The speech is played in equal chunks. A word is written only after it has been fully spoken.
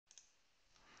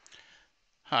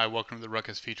Hi, welcome to the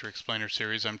Ruckus Feature Explainer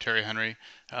series. I'm Terry Henry.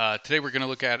 Today we're going to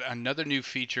look at another new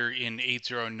feature in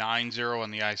 8090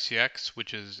 on the ICX,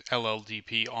 which is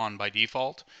LLDP on by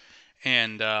default.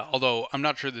 And although I'm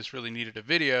not sure this really needed a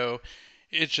video,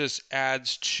 it just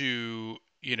adds to,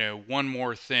 one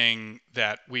more thing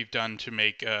that we've done to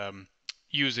make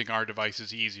using our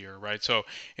devices easier, right? So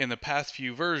in the past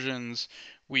few versions,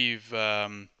 we've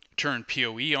turned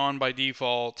PoE on by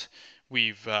default.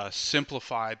 We've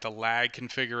simplified the lag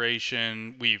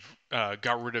configuration. We've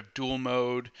got rid of dual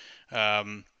mode.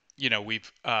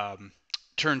 We've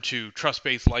turned to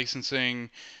trust-based licensing,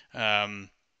 and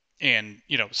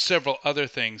several other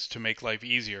things to make life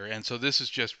easier. And so this is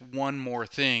just one more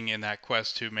thing in that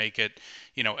quest to make it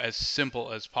as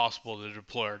simple as possible to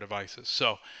deploy our devices.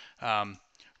 So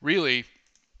really,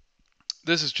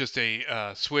 this is just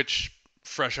a switch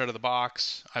fresh out of the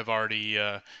box. I've already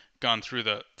gone through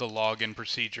the login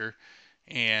procedure.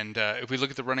 And if we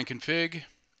look at the running config,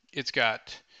 it's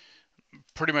got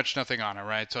pretty much nothing on it,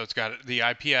 right? So it's got the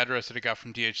IP address that it got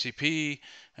from DHCP,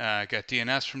 got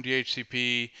DNS from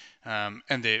DHCP,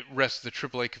 and the rest of the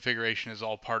AAA configuration is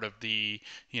all part of the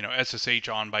SSH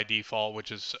on by default,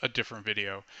 which is a different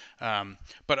video.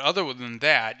 But other than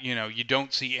that, you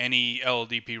don't see any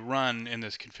LLDP run in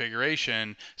this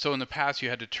configuration. So in the past, you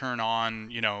had to turn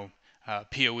on,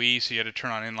 PoE, so you had to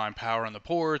turn on inline power on the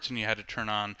ports, and you had to turn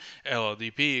on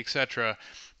LLDP, etc.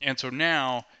 And so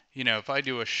now, if I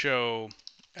do a show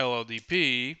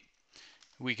LLDP,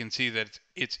 we can see that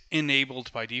it's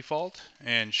enabled by default,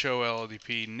 and show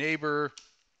LLDP neighbor,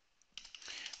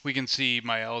 we can see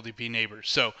my LLDP neighbors.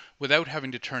 So without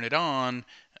having to turn it on,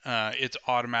 it's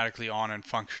automatically on and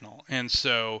functional. And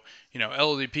so,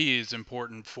 LLDP is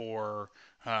important for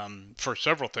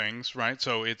several things, right?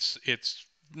 So it's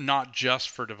not just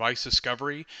for device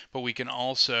discovery, but we can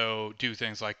also do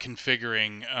things like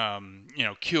configuring,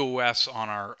 QoS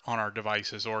on our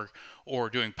devices, or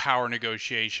doing power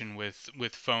negotiation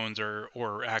with phones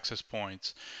or access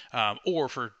points, or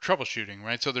for troubleshooting,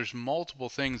 right? So there's multiple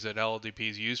things that LLDP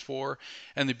is used for,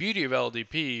 and the beauty of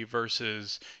LLDP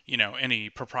versus any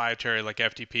proprietary like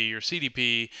FTP or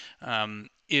CDP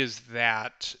is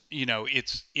that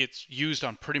it's used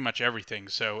on pretty much everything.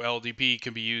 So LDP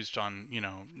can be used on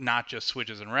not just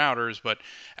switches and routers, but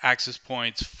access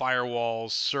points,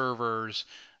 firewalls, servers,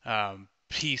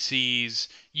 PCs,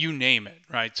 you name it,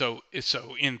 right? So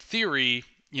in theory,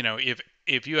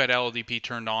 if you had LLDP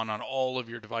turned on all of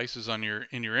your devices in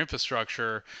your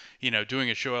infrastructure, doing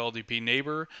a show LLDP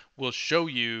neighbor will show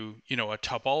you, a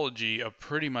topology of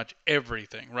pretty much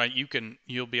everything, right?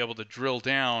 You'll be able to drill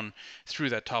down through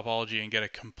that topology and get a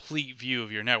complete view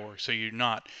of your network. So you're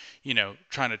not,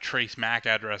 trying to trace MAC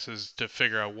addresses to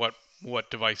figure out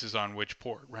what device is on which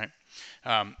port, right?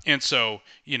 And so,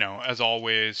 as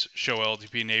always, show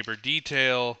LDP neighbor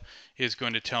detail is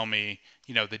going to tell me,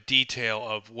 the detail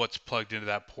of what's plugged into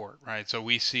that port, right? So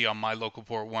we see on my local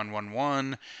port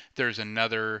 111, there's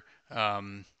another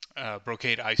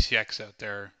Brocade ICX out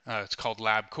there. It's called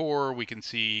Lab Core. We can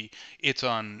see it's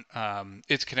on,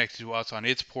 it's connected to us on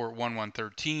its port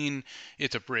 1113.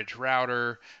 It's a bridge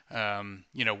router.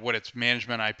 What its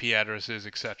management IP address is,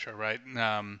 etc. Right?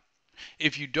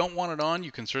 If you don't want it on,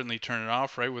 you can certainly turn it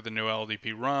off, right, with a new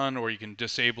LDP run, or you can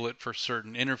disable it for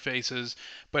certain interfaces,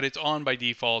 but it's on by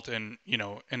default and,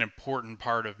 an important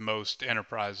part of most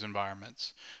enterprise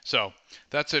environments. So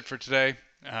that's it for today.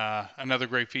 Another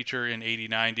great feature in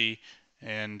 8090,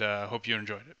 and hope you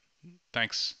enjoyed it.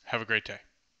 Thanks. Have a great day.